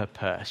under her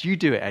purse. You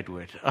do it,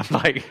 Edward. I'm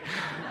like,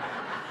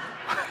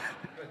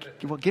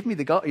 well, give me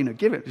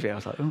give it to me. I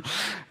was like, oh.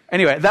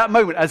 Anyway, at that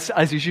moment, as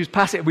she was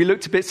passing, we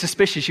looked a bit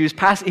suspicious. He was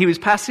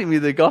passing me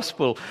the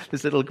gospel,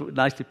 this little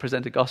nicely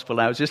presented gospel,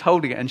 and I was just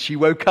holding it, and she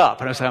woke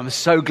up. And I was like, I'm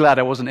so glad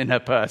I wasn't in her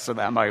purse at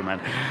that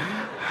moment.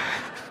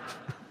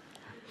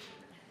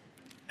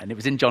 And it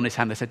was in Johnny's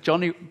hand. They said,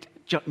 Johnny,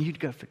 you'd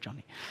go for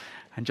Johnny.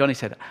 And Johnny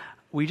said,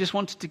 we just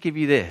wanted to give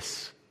you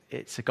this.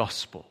 It's a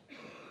gospel.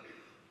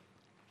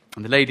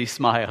 And the lady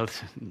smiled,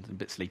 a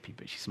bit sleepy,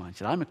 but she smiled and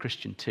said, I'm a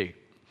Christian too.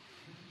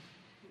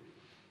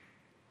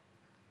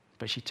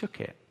 But she took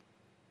it.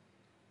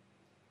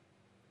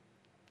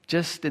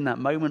 Just in that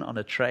moment on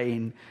a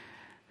train,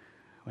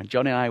 when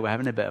Johnny and I were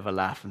having a bit of a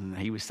laugh, and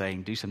he was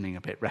saying, do something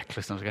a bit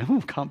reckless, and I was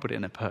going, can't put it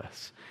in a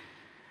purse.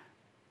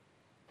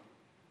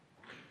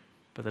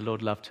 But the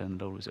Lord loved her and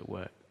the Lord was at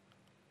work.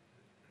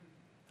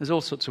 There's all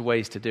sorts of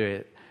ways to do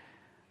it,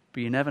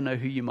 but you never know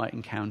who you might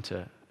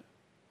encounter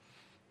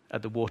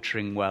at the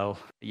watering well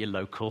at your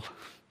local,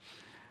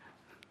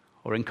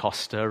 or in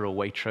Costa or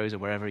Waitrose or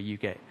wherever you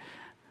get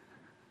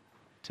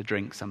to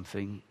drink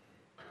something.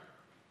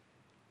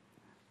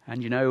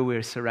 And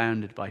we're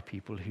surrounded by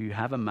people who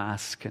have a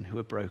mask and who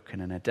are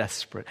broken and are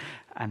desperate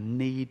and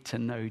need to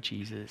know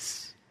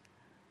Jesus.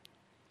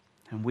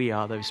 And we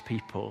are those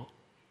people.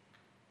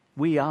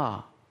 We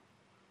are.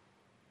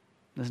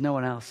 There's no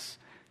one else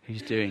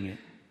who's doing it.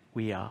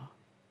 We are.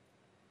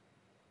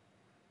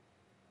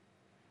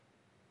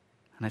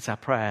 And it's our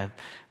prayer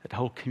that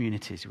whole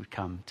communities would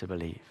come to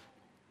believe.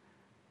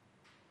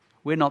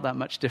 We're not that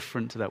much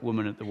different to that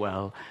woman at the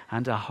well,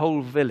 and our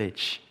whole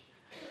village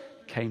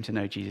came to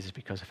know Jesus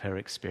because of her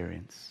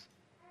experience.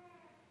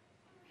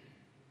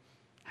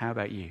 How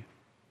about you?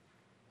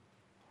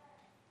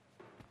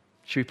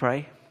 Should we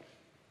pray?